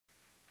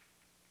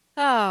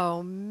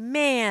Oh,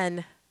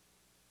 man.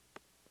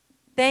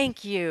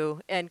 Thank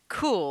you. And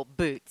cool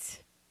boots.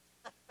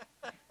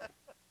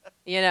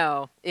 You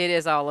know, it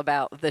is all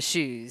about the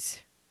shoes,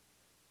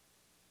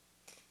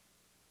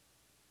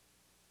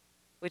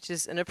 which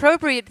is an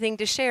appropriate thing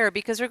to share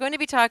because we're going to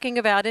be talking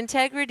about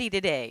integrity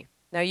today.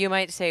 Now, you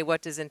might say,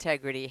 what does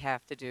integrity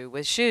have to do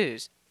with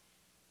shoes?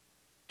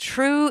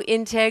 True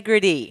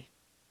integrity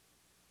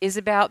is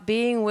about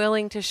being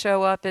willing to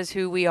show up as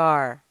who we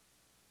are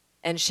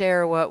and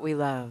share what we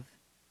love.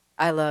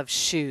 I love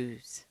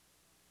shoes.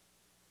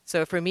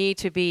 So for me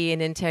to be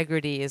in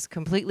integrity is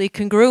completely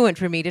congruent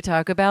for me to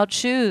talk about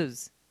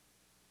shoes.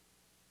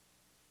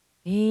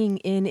 Being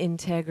in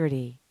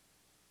integrity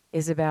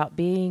is about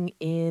being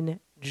in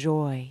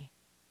joy,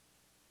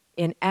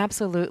 in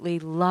absolutely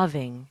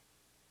loving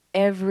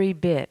every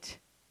bit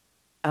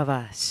of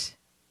us.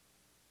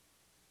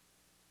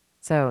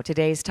 So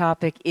today's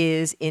topic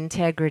is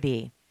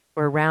integrity.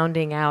 We're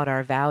rounding out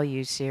our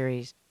values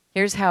series.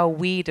 Here's how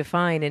we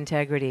define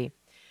integrity.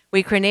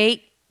 We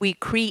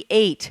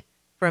create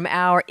from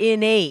our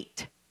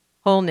innate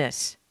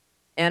wholeness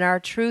and are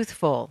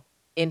truthful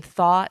in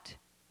thought,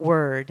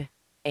 word,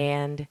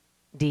 and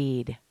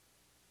deed.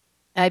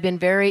 I've been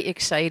very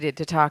excited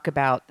to talk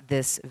about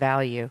this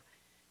value.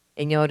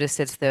 And notice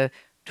it's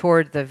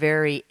toward the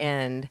very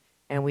end,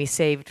 and we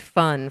saved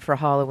fun for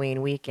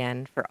Halloween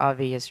weekend for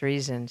obvious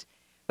reasons.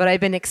 But I've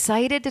been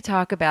excited to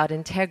talk about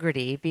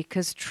integrity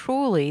because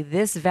truly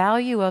this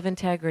value of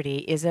integrity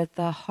is at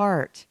the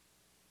heart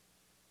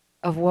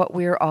of what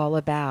we're all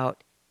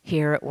about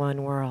here at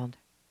One World.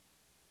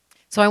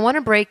 So I want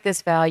to break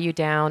this value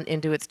down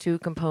into its two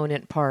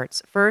component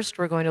parts. First,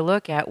 we're going to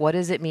look at what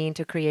does it mean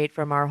to create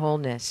from our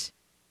wholeness,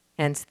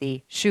 hence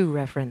the shoe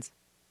reference.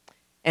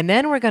 And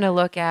then we're going to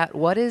look at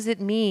what does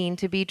it mean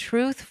to be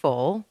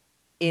truthful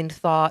in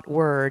thought,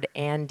 word,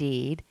 and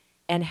deed,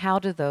 and how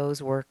do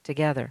those work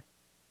together.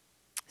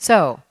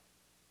 So,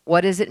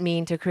 what does it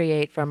mean to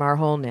create from our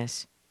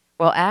wholeness?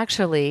 Well,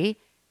 actually,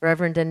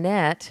 Reverend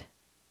Annette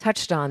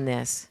touched on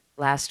this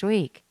last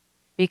week,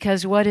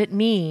 because what it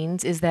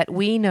means is that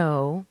we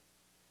know,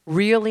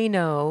 really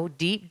know,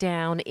 deep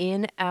down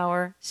in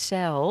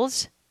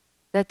ourselves,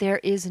 that there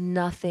is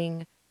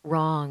nothing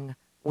wrong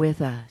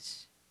with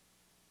us.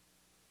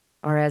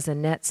 Or as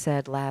Annette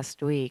said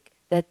last week,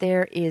 that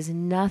there is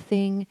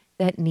nothing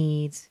that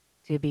needs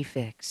to be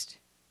fixed.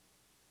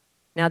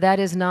 Now, that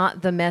is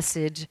not the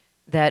message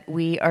that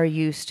we are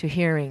used to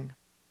hearing.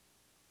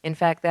 In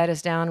fact, that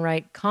is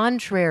downright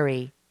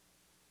contrary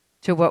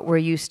to what we're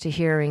used to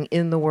hearing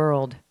in the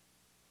world.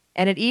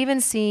 And it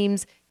even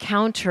seems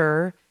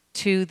counter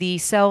to the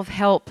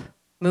self-help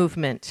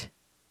movement.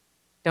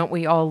 Don't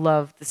we all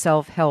love the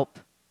self-help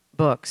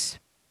books?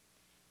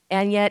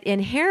 And yet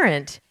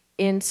inherent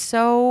in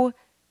so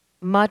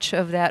much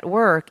of that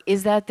work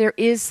is that there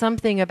is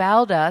something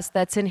about us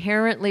that's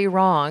inherently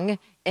wrong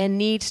and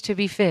needs to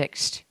be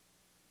fixed.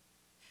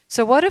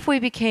 So what if we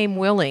became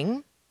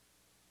willing,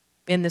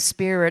 in the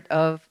spirit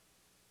of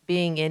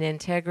being in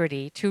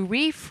integrity, to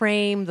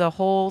reframe the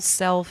whole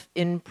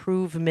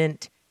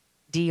self-improvement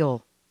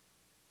deal?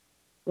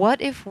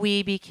 What if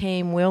we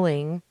became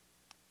willing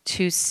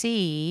to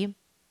see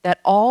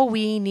that all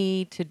we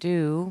need to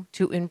do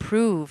to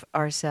improve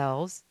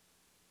ourselves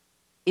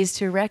is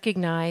to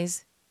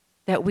recognize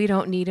that we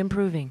don't need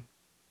improving,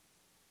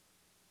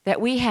 that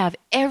we have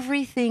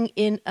everything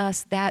in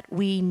us that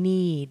we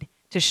need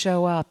to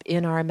show up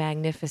in our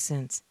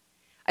magnificence.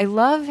 I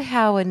love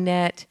how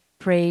Annette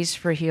prays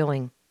for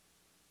healing,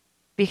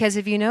 because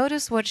if you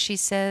notice what she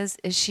says,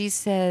 is she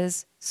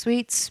says,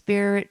 "Sweet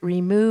Spirit,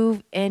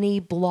 remove any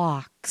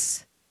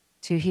blocks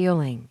to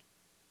healing."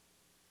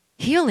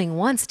 Healing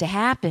wants to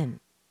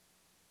happen.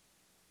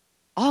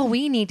 All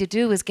we need to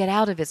do is get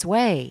out of its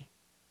way.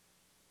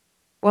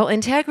 Well,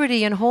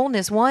 integrity and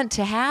wholeness want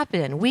to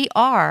happen. We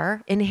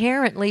are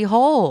inherently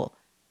whole.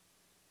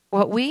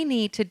 What we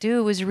need to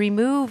do is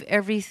remove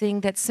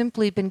everything that's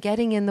simply been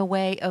getting in the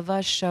way of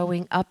us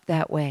showing up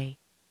that way.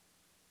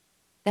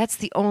 That's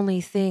the only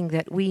thing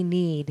that we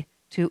need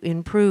to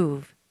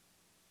improve,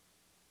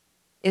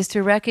 is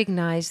to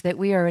recognize that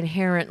we are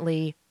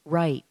inherently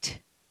right,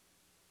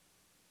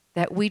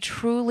 that we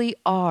truly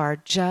are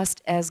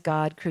just as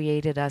God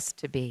created us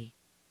to be.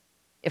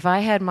 If I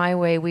had my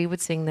way, we would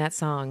sing that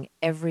song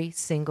every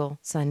single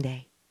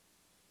Sunday,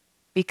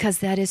 because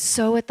that is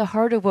so at the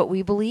heart of what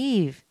we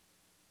believe.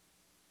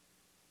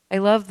 I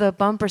love the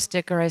bumper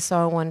sticker I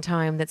saw one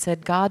time that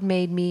said, "God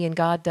made me and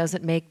God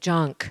doesn't make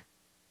junk."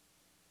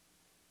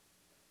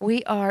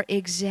 We are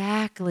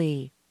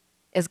exactly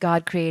as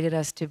God created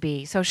us to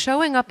be. So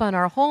showing up on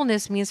our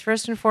wholeness means,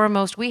 first and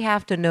foremost, we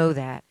have to know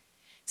that.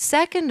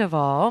 Second of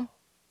all,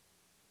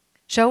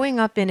 showing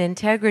up in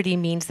integrity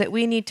means that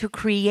we need to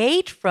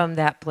create from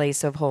that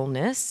place of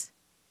wholeness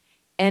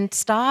and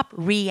stop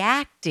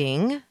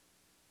reacting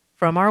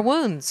from our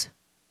wounds.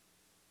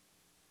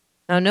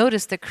 Now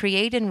notice that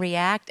create and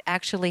react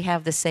actually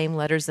have the same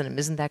letters in them.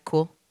 Isn't that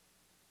cool?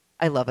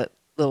 I love it.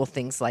 Little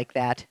things like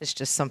that. It's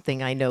just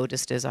something I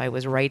noticed as I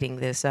was writing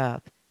this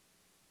up.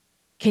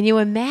 Can you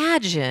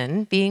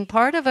imagine being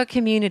part of a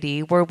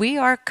community where we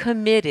are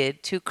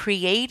committed to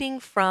creating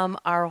from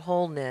our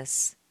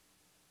wholeness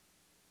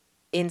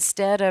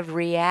instead of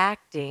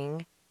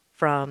reacting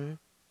from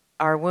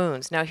our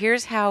wounds? Now,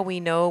 here's how we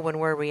know when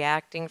we're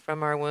reacting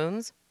from our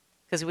wounds,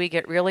 because we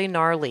get really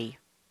gnarly.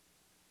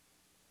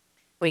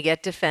 We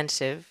get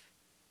defensive.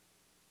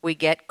 We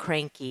get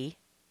cranky.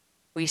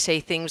 We say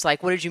things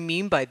like, "What did you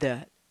mean by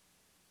that?"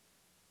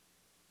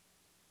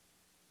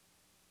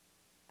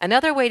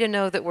 Another way to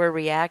know that we're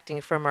reacting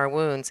from our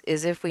wounds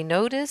is if we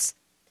notice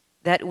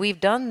that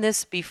we've done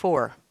this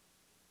before.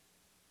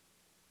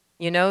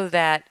 You know,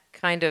 that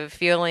kind of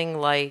feeling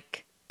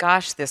like,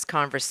 gosh, this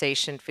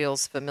conversation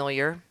feels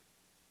familiar.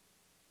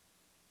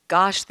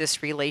 Gosh,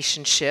 this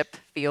relationship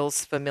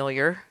feels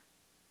familiar.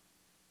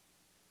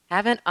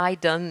 Haven't I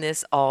done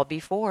this all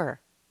before?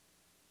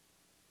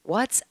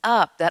 What's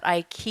up that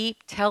I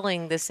keep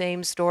telling the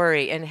same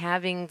story and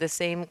having the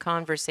same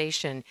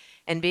conversation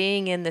and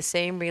being in the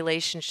same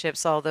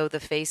relationships, although the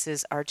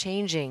faces are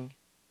changing?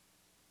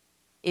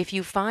 If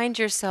you find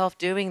yourself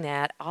doing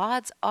that,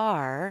 odds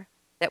are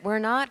that we're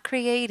not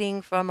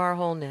creating from our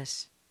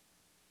wholeness.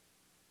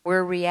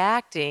 We're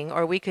reacting,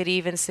 or we could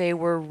even say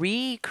we're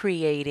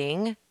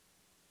recreating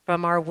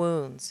from our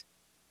wounds,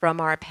 from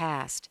our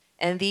past.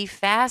 And the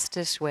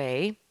fastest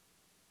way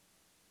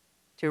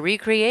to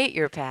recreate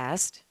your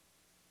past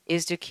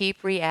is to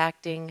keep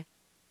reacting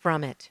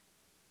from it.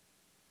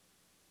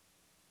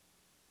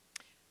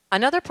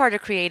 Another part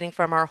of creating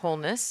from our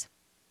wholeness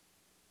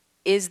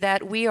is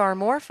that we are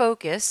more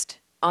focused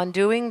on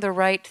doing the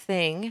right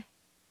thing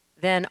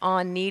than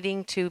on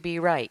needing to be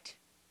right.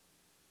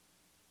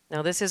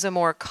 Now, this is a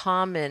more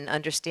common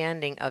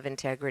understanding of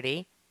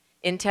integrity.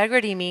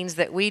 Integrity means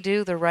that we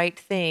do the right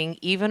thing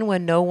even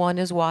when no one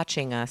is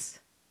watching us.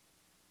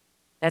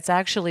 That's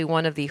actually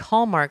one of the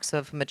hallmarks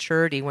of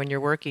maturity when you're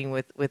working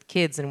with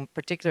kids, and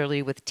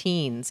particularly with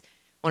teens.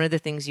 One of the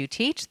things you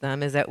teach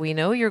them is that we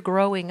know you're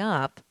growing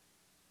up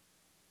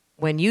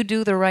when you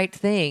do the right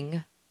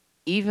thing,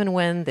 even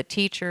when the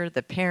teacher,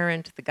 the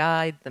parent, the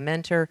guide, the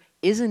mentor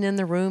isn't in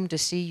the room to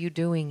see you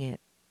doing it.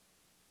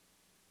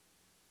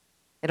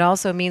 It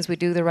also means we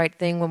do the right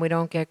thing when we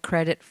don't get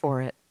credit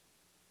for it.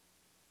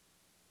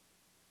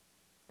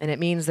 And it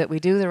means that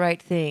we do the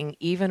right thing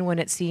even when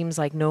it seems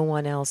like no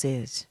one else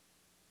is.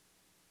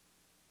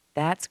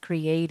 That's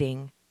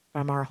creating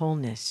from our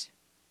wholeness.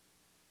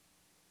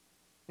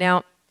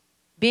 Now,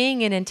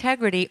 being in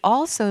integrity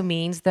also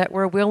means that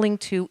we're willing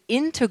to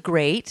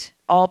integrate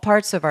all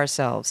parts of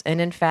ourselves.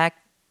 And in fact,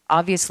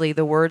 obviously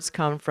the words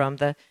come from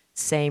the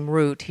same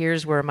root.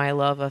 Here's where my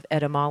love of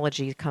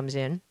etymology comes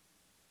in.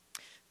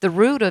 The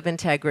root of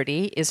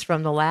integrity is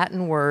from the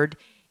Latin word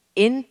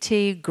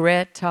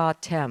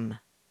integritatem.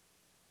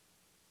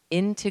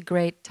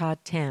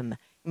 Integritatem,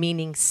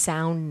 meaning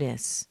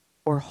soundness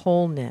or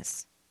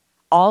wholeness.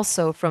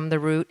 Also from the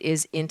root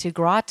is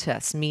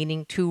integratus,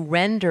 meaning to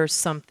render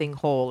something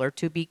whole or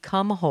to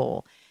become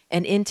whole.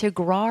 And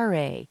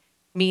integrare,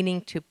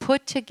 meaning to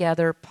put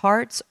together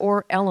parts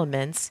or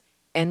elements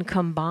and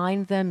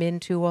combine them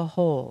into a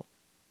whole.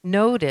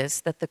 Notice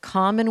that the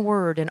common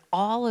word in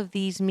all of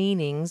these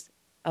meanings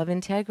of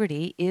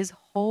integrity is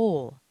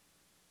whole.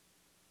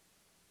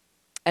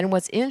 And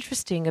what's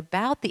interesting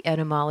about the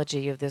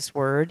etymology of this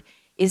word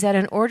is that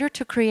in order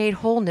to create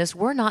wholeness,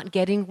 we're not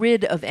getting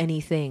rid of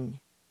anything.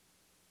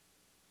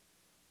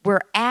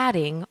 We're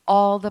adding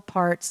all the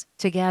parts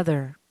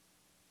together.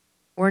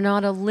 We're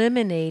not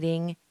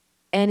eliminating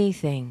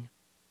anything.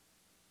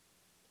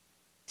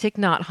 Thich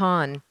Nhat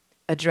Hanh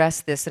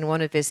addressed this in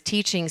one of his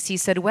teachings. He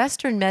said,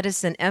 Western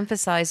medicine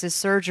emphasizes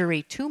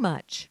surgery too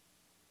much.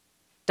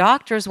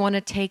 Doctors want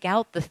to take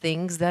out the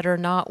things that are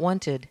not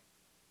wanted.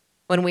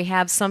 When we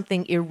have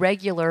something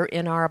irregular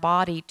in our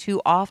body,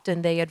 too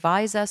often they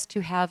advise us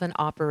to have an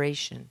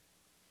operation.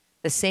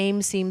 The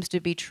same seems to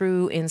be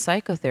true in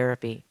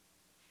psychotherapy.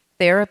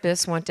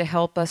 Therapists want to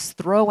help us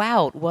throw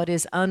out what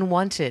is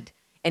unwanted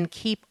and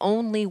keep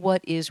only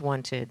what is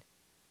wanted.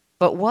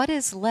 But what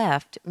is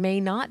left may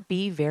not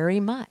be very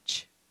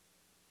much.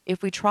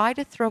 If we try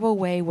to throw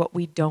away what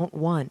we don't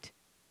want,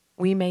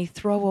 we may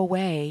throw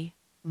away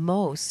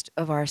most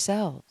of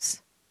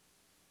ourselves.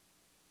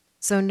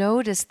 So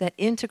notice that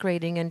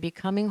integrating and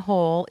becoming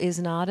whole is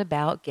not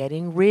about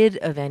getting rid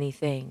of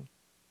anything.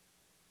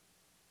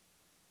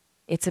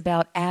 It's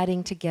about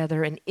adding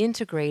together and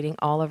integrating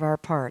all of our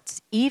parts,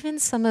 even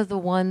some of the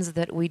ones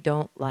that we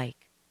don't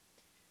like.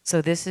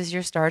 So this is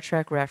your Star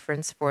Trek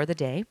reference for the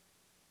day.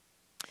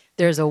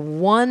 There's a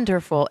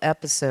wonderful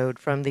episode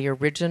from the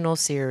original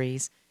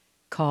series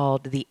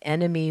called The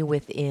Enemy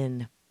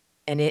Within.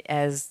 And it,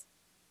 as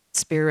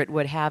Spirit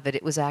would have it,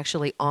 it was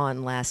actually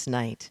on last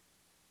night.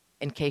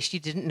 In case you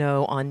didn't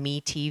know, on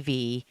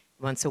MeTV,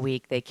 once a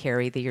week, they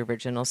carry the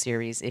original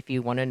series. If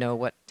you want to know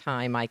what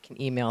time, I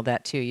can email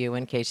that to you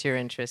in case you're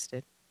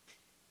interested.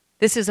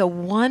 This is a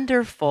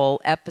wonderful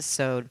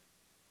episode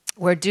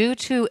where, due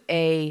to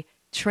a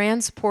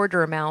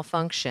transporter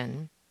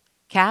malfunction,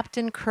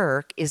 Captain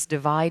Kirk is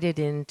divided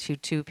into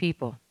two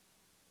people.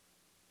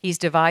 He's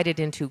divided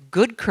into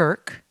good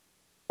Kirk,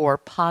 or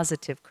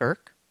positive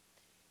Kirk,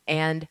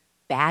 and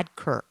bad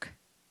Kirk,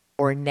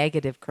 or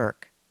negative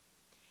Kirk.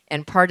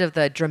 And part of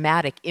the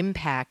dramatic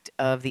impact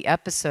of the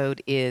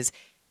episode is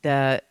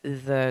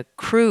the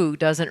crew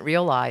doesn't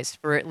realize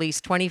for at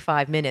least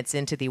 25 minutes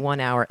into the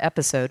 1-hour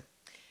episode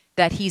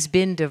that he's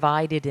been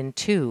divided in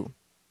two.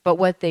 But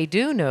what they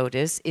do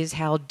notice is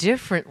how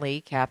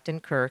differently Captain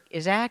Kirk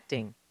is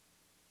acting.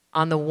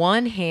 On the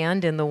one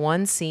hand, in the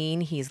one scene,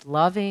 he's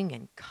loving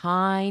and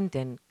kind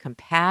and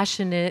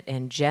compassionate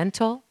and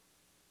gentle.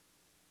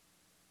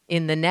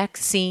 In the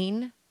next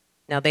scene,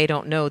 now they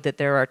don't know that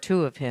there are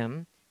two of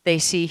him, they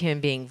see him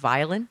being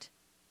violent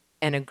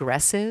and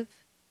aggressive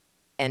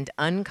and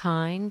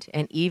unkind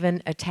and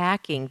even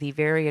attacking the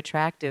very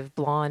attractive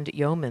blonde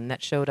yeoman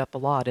that showed up a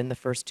lot in the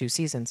first 2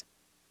 seasons.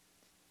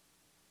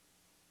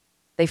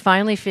 They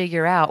finally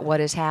figure out what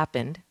has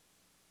happened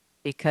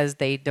because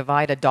they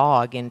divide a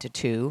dog into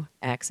two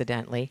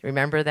accidentally.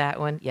 Remember that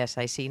one? Yes,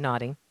 I see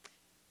nodding.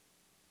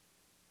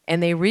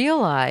 And they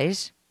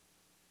realize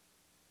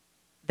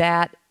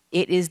that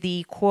it is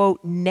the,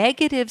 quote,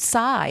 negative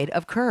side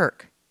of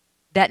Kirk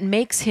that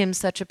makes him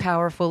such a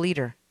powerful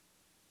leader.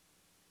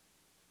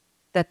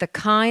 That the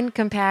kind,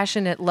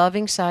 compassionate,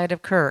 loving side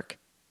of Kirk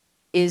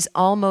is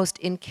almost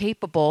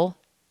incapable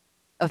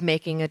of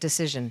making a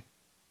decision.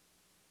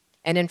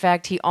 And in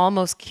fact, he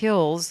almost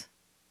kills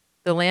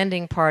the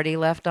landing party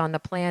left on the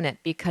planet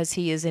because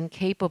he is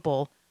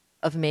incapable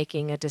of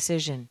making a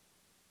decision.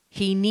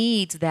 He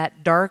needs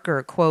that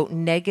darker, quote,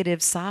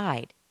 negative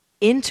side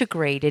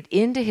integrated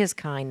into his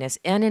kindness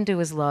and into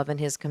his love and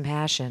his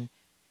compassion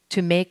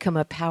to make him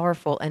a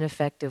powerful and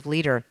effective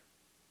leader.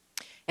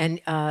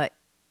 And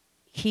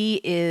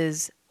he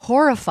is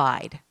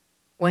horrified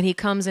when he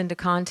comes into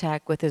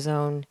contact with his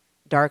own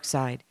dark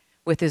side,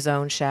 with his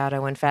own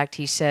shadow. In fact,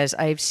 he says,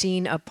 "I've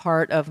seen a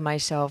part of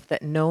myself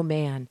that no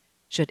man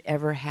should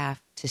ever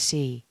have to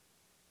see."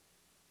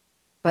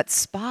 But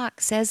Spock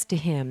says to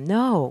him,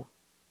 no,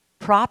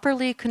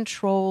 properly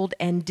controlled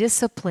and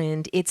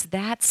disciplined, it's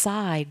that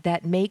side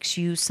that makes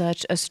you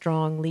such a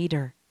strong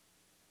leader.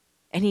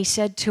 And he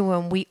said to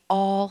him, we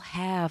all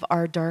have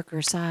our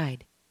darker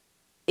side.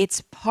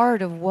 It's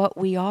part of what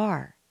we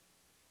are.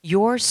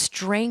 Your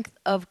strength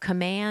of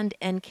command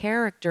and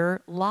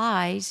character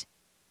lies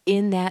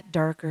in that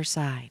darker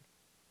side.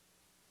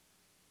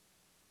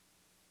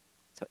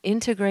 So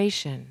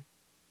integration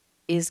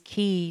is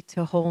key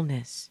to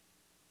wholeness.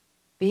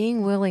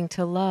 Being willing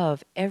to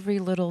love every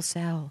little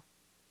cell.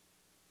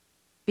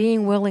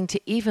 Being willing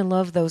to even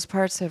love those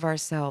parts of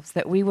ourselves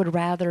that we would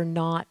rather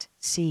not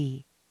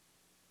see.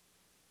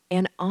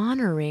 And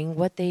honoring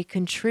what they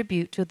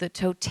contribute to the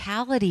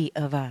totality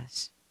of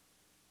us.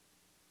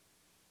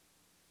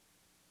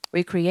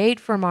 We create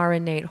from our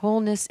innate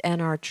wholeness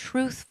and are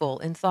truthful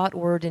in thought,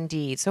 word, and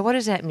deed. So what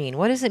does that mean?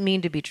 What does it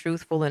mean to be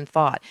truthful in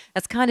thought?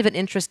 That's kind of an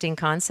interesting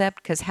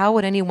concept, because how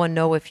would anyone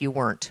know if you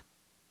weren't?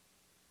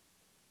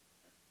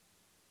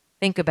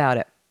 Think about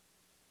it.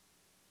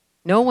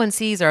 No one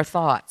sees our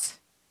thoughts.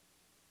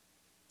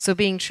 So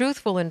being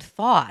truthful in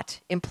thought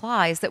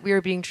implies that we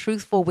are being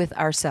truthful with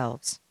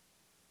ourselves.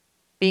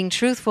 Being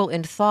truthful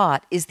in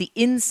thought is the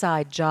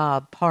inside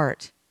job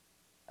part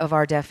of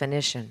our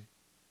definition.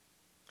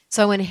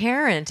 So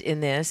inherent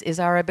in this is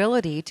our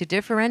ability to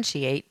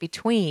differentiate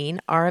between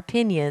our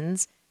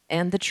opinions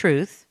and the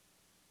truth,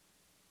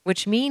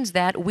 which means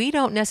that we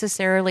don't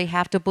necessarily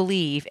have to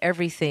believe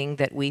everything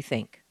that we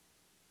think.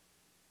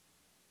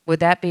 Would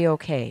that be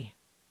okay?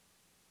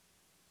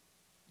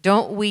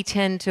 Don't we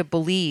tend to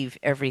believe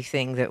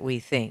everything that we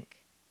think?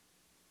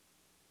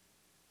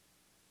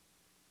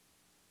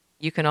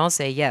 You can all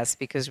say yes,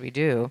 because we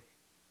do.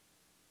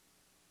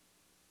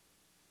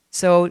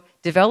 So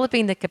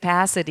developing the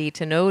capacity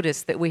to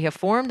notice that we have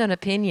formed an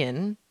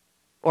opinion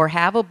or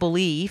have a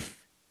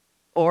belief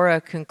or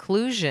a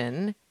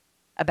conclusion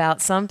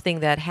about something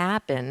that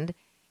happened,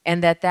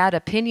 and that that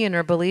opinion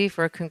or belief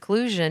or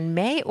conclusion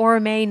may or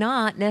may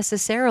not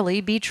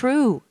necessarily be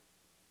true.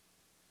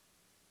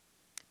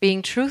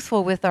 Being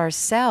truthful with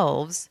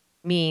ourselves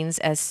means,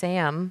 as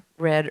Sam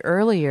read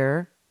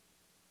earlier,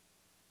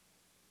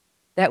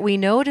 that we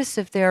notice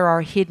if there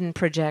are hidden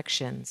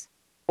projections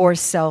or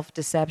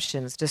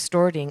self-deceptions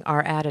distorting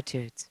our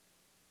attitudes.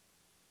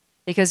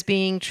 Because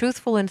being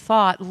truthful in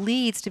thought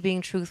leads to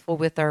being truthful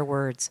with our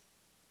words.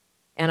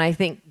 And I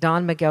think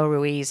Don Miguel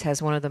Ruiz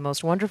has one of the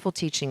most wonderful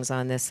teachings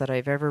on this that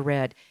I've ever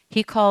read.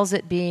 He calls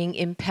it being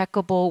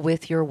impeccable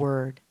with your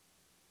word.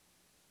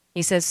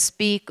 He says,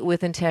 speak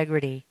with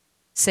integrity.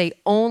 Say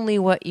only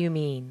what you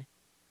mean.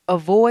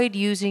 Avoid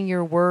using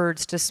your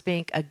words to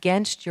speak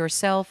against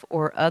yourself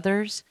or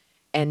others,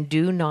 and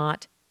do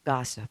not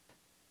gossip.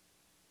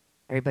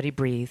 Everybody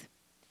breathe.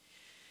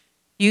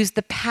 Use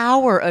the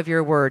power of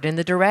your word in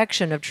the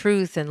direction of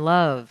truth and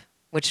love,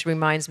 which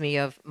reminds me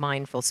of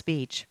mindful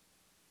speech.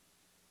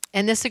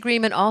 And this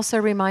agreement also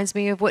reminds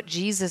me of what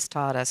Jesus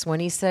taught us when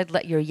he said,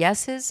 let your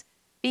yeses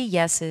be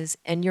yeses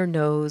and your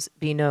noes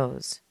be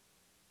noes.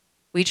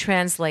 We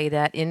translate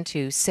that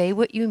into say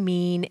what you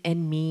mean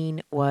and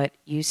mean what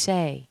you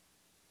say.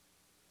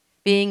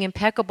 Being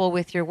impeccable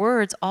with your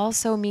words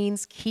also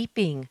means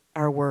keeping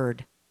our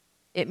word.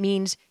 It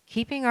means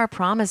keeping our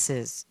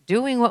promises,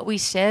 doing what we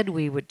said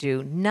we would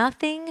do.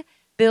 Nothing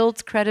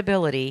builds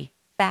credibility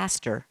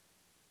faster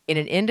in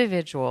an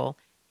individual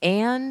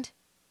and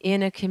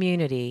in a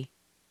community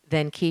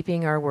than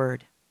keeping our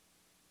word,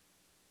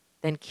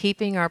 than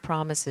keeping our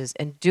promises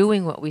and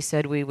doing what we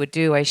said we would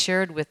do. I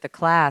shared with the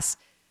class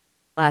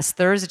last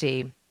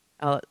Thursday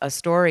a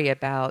story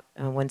about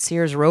when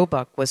Sears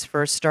Roebuck was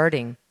first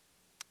starting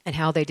and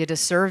how they did a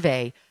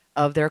survey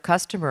of their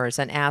customers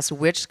and asked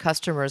which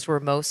customers were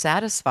most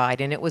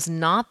satisfied. And it was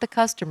not the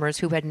customers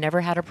who had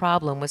never had a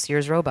problem with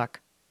Sears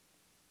Roebuck.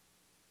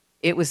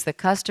 It was the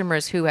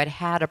customers who had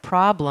had a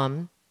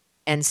problem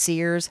and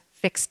Sears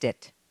fixed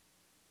it.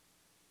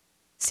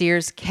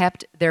 Sears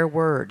kept their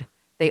word.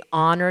 They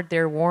honored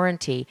their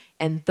warranty,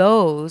 and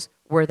those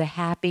were the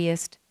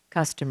happiest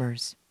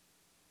customers.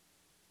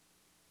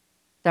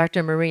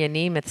 Dr. Maria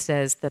Nemeth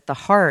says that the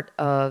heart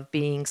of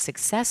being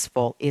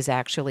successful is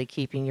actually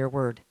keeping your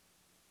word.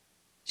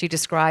 She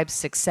describes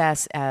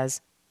success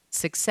as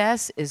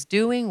success is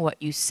doing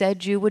what you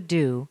said you would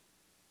do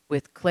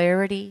with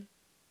clarity,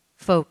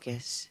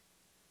 focus,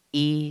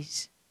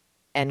 ease,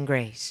 and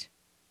grace.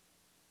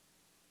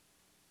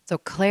 So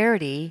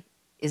clarity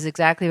is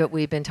exactly what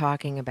we've been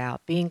talking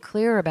about, being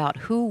clear about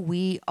who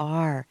we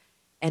are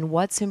and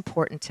what's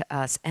important to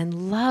us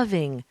and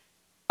loving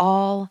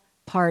all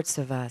parts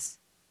of us.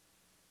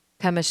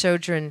 Pema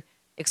Chodron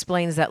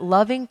explains that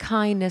loving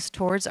kindness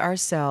towards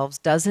ourselves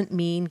doesn't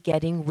mean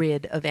getting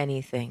rid of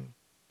anything.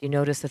 Do you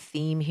notice a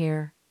theme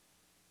here?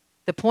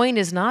 The point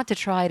is not to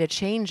try to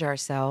change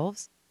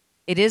ourselves.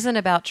 It isn't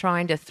about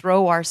trying to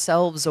throw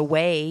ourselves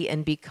away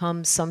and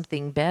become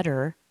something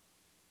better.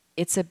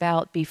 It's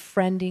about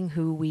befriending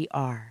who we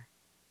are.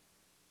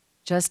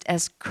 Just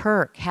as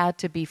Kirk had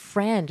to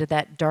befriend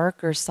that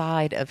darker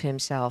side of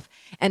himself,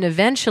 and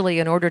eventually,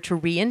 in order to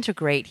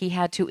reintegrate, he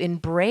had to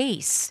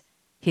embrace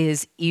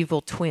his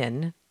evil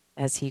twin,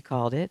 as he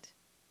called it,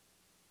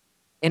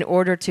 in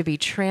order to be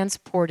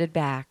transported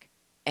back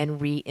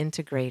and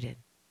reintegrated.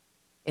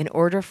 In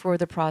order for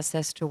the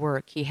process to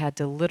work, he had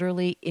to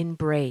literally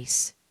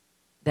embrace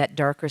that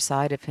darker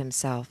side of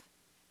himself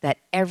that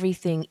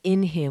everything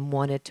in him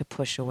wanted to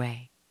push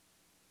away.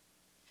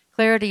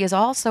 Clarity is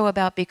also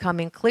about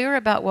becoming clear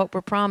about what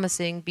we're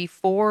promising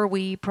before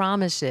we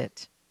promise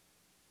it.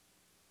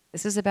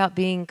 This is about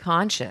being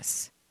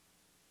conscious.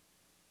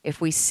 If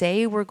we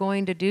say we're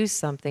going to do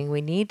something,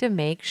 we need to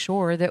make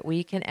sure that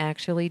we can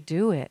actually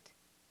do it.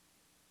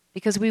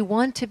 Because we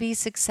want to be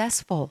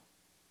successful.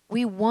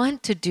 We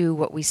want to do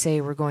what we say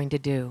we're going to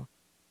do.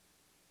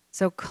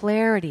 So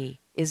clarity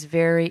is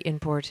very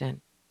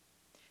important.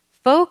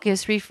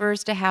 Focus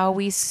refers to how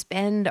we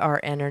spend our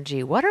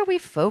energy. What are we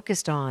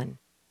focused on?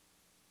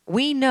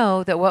 We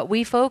know that what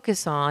we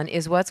focus on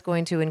is what's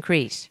going to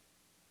increase.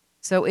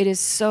 So it is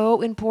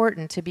so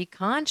important to be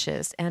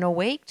conscious and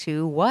awake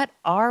to what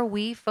are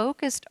we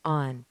focused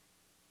on.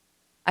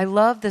 I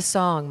love the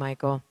song,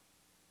 Michael,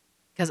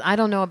 because I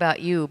don't know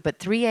about you, but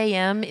 3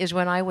 a.m. is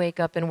when I wake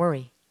up and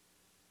worry.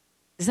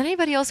 Does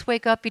anybody else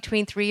wake up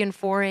between 3 and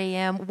 4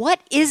 a.m.? What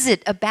is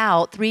it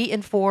about 3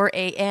 and 4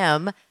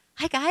 a.m.?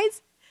 Hi,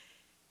 guys.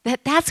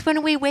 That's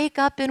when we wake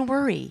up and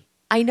worry.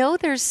 I know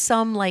there's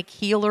some like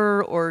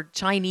healer or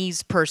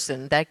Chinese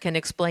person that can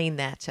explain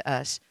that to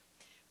us.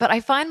 But I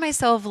find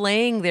myself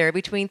laying there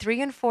between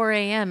 3 and 4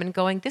 a.m. and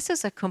going, this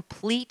is a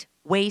complete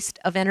waste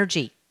of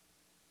energy.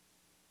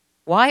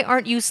 Why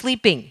aren't you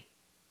sleeping?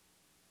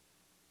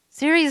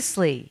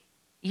 Seriously.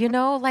 You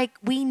know, like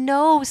we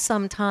know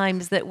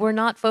sometimes that we're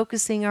not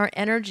focusing our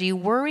energy.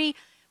 Worry,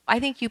 I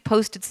think you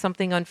posted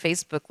something on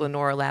Facebook,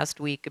 Lenore, last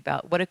week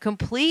about what a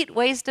complete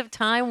waste of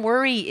time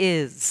worry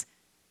is.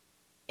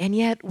 And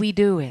yet we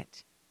do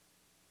it.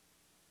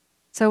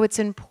 So it's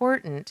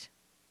important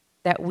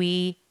that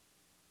we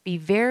be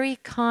very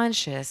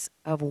conscious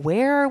of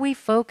where are we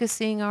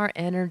focusing our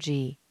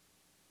energy.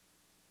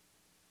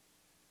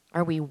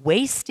 Are we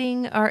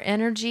wasting our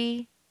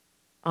energy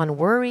on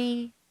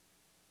worry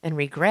and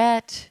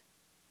regret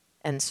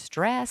and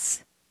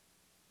stress?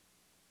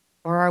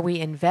 Or are we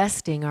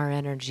investing our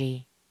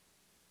energy?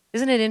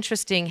 Isn't it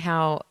interesting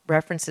how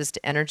references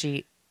to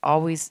energy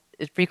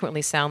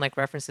frequently sound like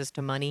references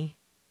to money?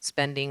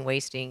 Spending,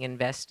 wasting,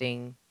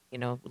 investing,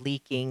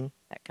 leaking,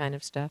 that kind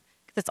of stuff.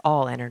 Because it's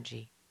all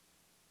energy.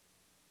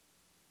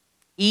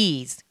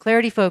 Ease,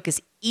 clarity, focus,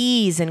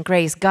 ease, and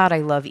grace. God, I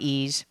love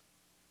ease.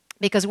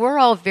 Because we're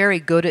all very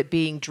good at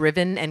being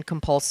driven and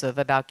compulsive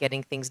about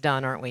getting things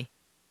done, aren't we?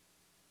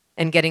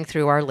 And getting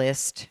through our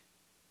list.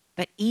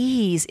 But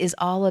ease is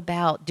all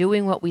about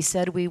doing what we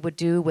said we would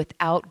do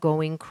without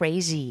going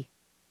crazy,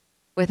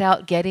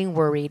 without getting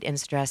worried and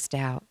stressed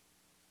out.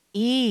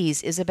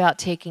 Ease is about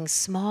taking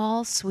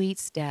small, sweet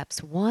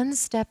steps, one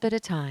step at a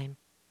time.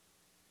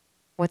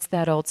 What's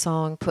that old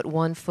song? Put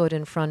one foot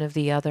in front of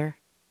the other.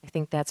 I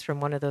think that's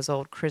from one of those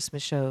old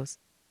Christmas shows.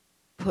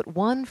 put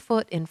one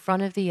foot in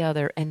front of the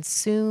other, and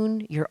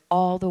soon you're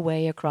all the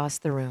way across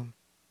the room.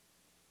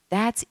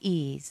 That's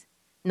ease.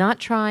 Not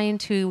trying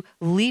to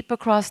leap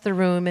across the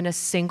room in a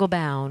single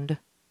bound,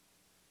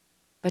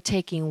 but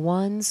taking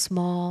one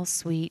small,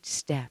 sweet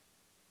step,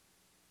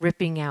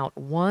 ripping out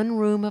one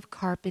room of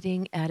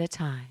carpeting at a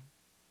time,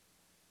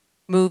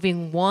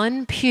 moving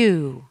one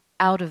pew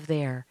out of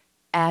there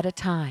at a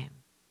time.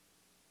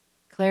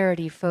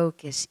 Clarity,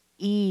 focus,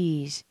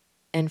 ease,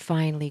 and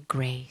finally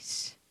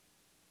grace.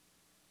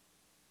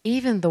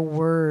 Even the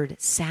word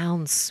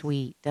sounds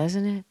sweet,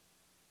 doesn't it?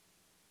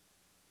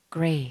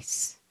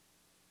 Grace.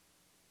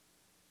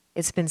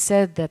 It's been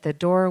said that the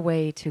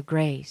doorway to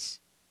grace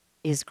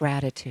is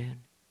gratitude.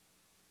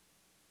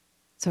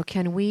 So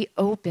can we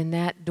open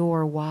that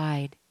door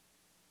wide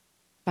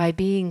by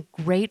being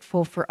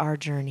grateful for our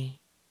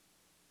journey?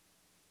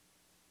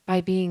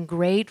 By being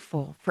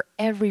grateful for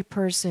every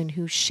person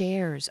who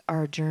shares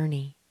our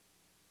journey?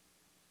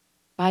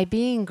 By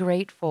being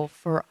grateful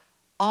for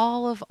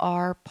all of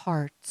our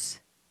parts,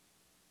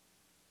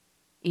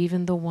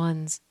 even the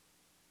ones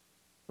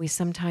we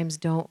sometimes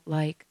don't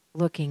like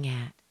looking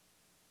at.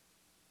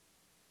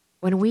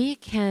 When we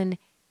can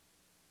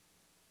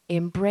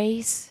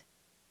embrace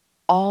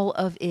all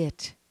of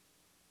it,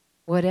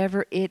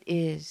 whatever it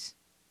is,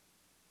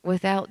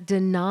 without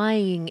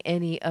denying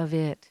any of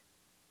it,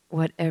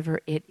 whatever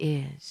it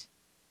is,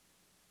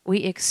 we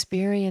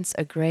experience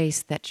a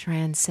grace that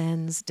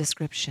transcends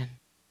description.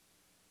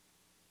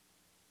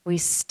 We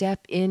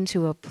step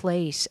into a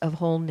place of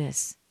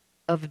wholeness,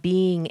 of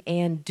being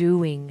and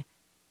doing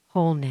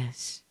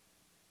wholeness.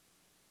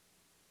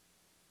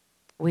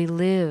 We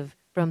live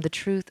from the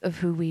truth of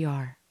who we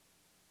are.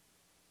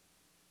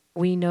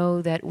 We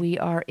know that we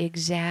are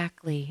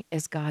exactly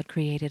as God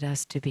created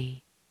us to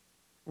be,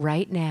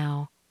 right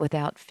now,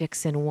 without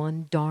fixing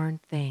one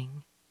darn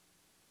thing.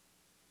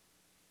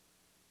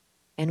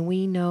 And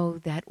we know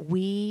that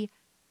we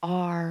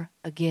are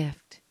a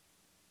gift.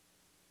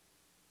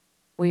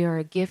 We are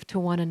a gift to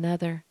one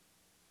another.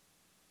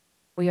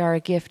 We are a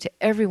gift to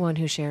everyone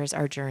who shares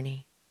our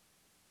journey.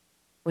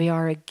 We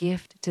are a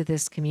gift to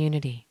this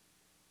community.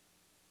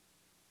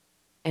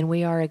 And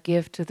we are a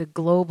gift to the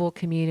global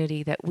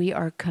community that we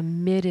are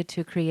committed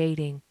to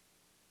creating,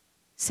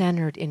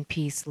 centered in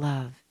peace,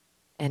 love,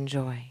 and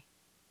joy.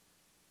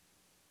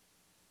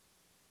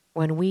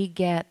 When we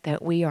get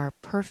that we are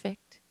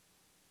perfect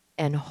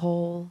and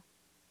whole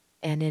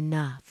and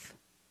enough,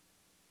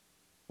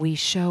 we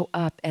show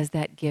up as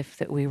that gift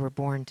that we were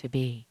born to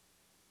be.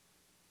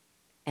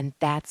 And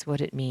that's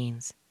what it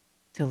means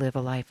to live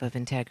a life of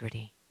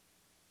integrity.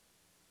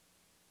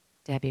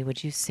 Debbie,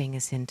 would you sing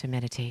us into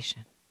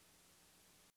meditation?